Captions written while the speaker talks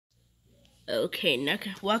Okay, now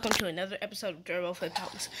welcome to another episode of Flip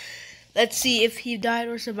Thomas. Let's see if he died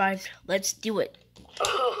or survived. Let's do it.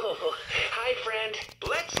 Oh, hi friend.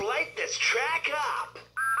 Let's light this track up.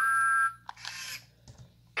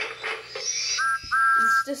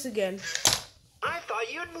 It's this again. I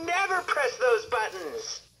thought you'd never press those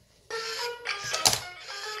buttons.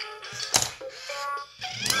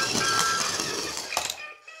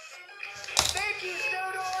 Thank you,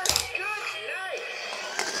 Snowdor. Good night.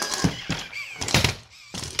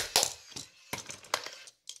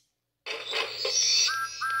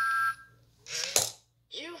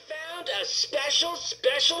 You found a special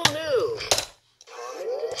move.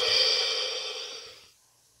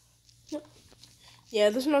 Yeah,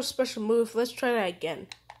 there's no special move. Let's try that again.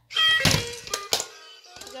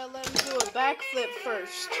 We gotta let him do a backflip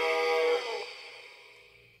first.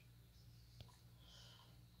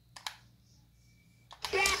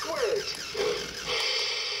 Backwards.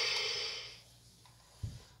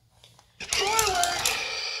 Forward.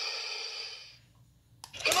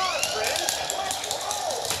 Come on, friend. Let's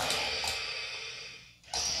roll.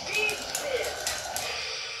 Speed spin.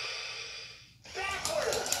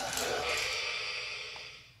 Backwards.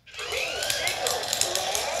 Green signal.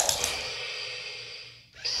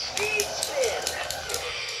 Speed spin.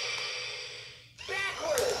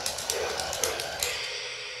 Backwards.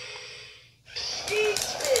 Speed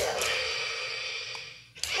spin.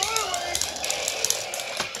 Forward.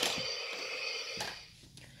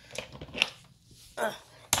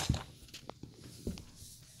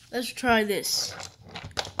 Let's try this.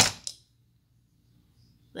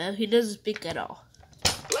 Well, he doesn't speak at all.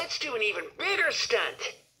 Let's do an even bigger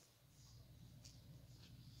stunt.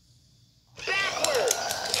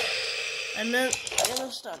 Backwards. And then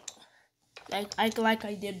another stunt. Like I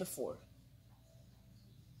did before.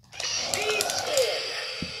 Speed spin.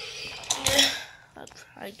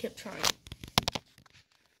 I kept trying.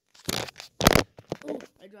 Oh,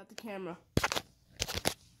 I dropped the camera.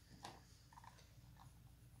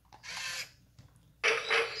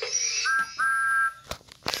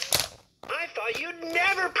 I thought you'd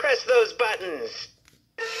never press those buttons.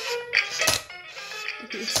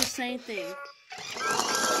 Okay, it's the same thing.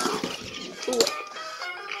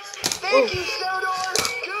 Thank you, Snowdor.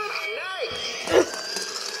 Good night.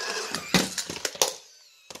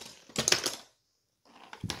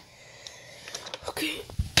 Okay.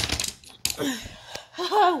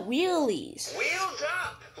 Haha, wheelies. Wheels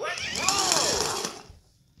up. Let's roll.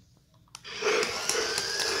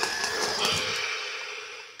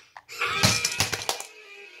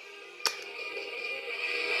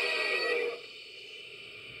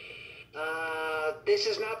 This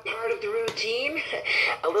is not part of the routine.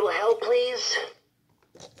 A little help, please.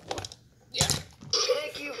 Yeah.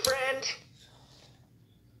 Thank you, friend.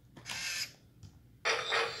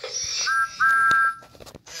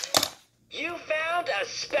 You found a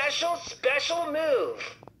special move.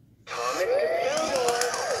 Thomas Snowdor.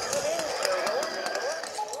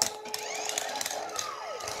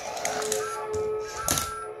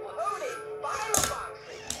 Loading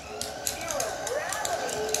fireboxing. Zero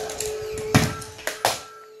gravity.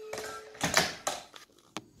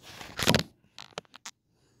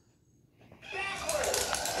 Backwards.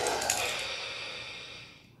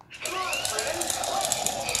 Come on, friend.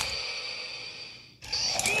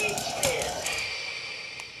 Speed spin.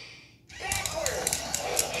 Backwards.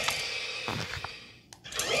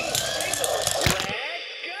 Green signal. Let's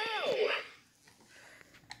go.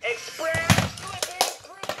 Express flipping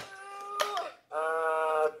through.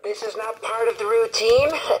 This is not part of the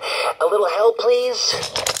routine. A little help, please.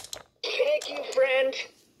 Thank you, friend.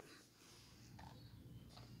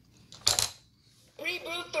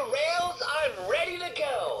 Reboot the rails. I'm ready to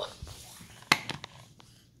go.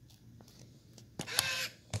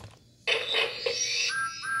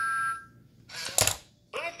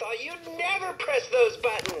 I thought you'd never press those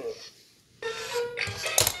buttons.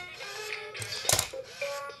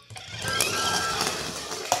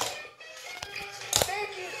 Thank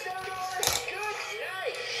you, Snowdor. Good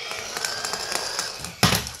night.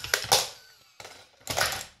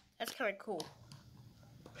 That's kind of cool.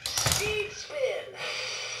 Speed spin.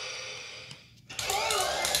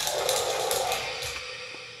 Forward.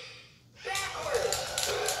 Backwards.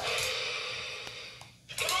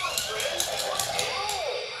 Come on, friend. Let's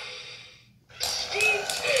roll. Speed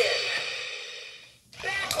spin.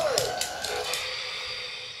 Backwards.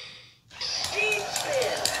 Speed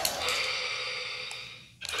spin.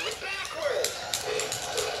 Backwards.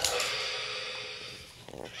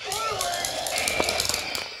 Forward.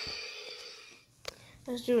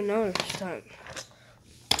 Let's do another stunt.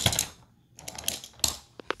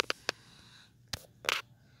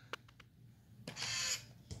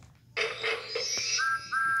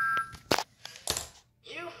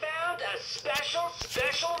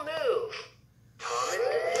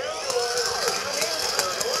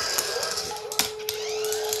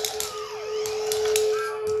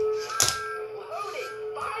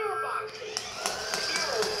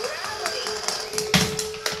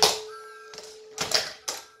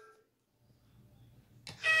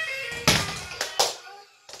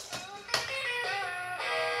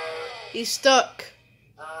 He's stuck.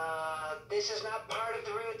 This is not part of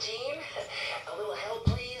the routine. A little help,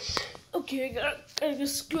 please. Okay, I gotta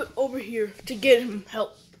scoot over here to get him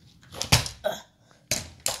help.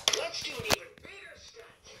 Let's do an even bigger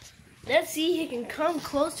stunt. Let's see he can come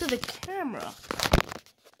close to the camera.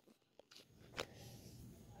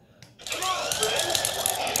 Come on, friend.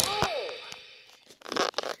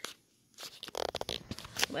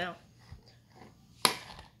 Well,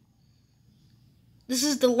 this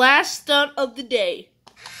is the last stunt of the day.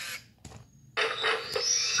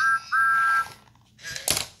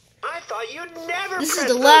 I thought you'd never. This is press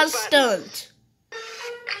the those last buttons. stunt.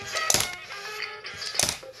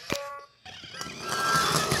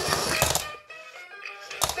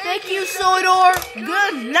 Thank you, Soidor.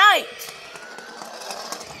 Good night.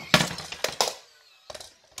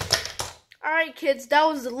 Alright, kids, that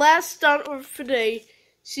was the last stunt for today.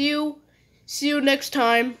 See you next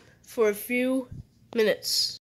time for a few minutes.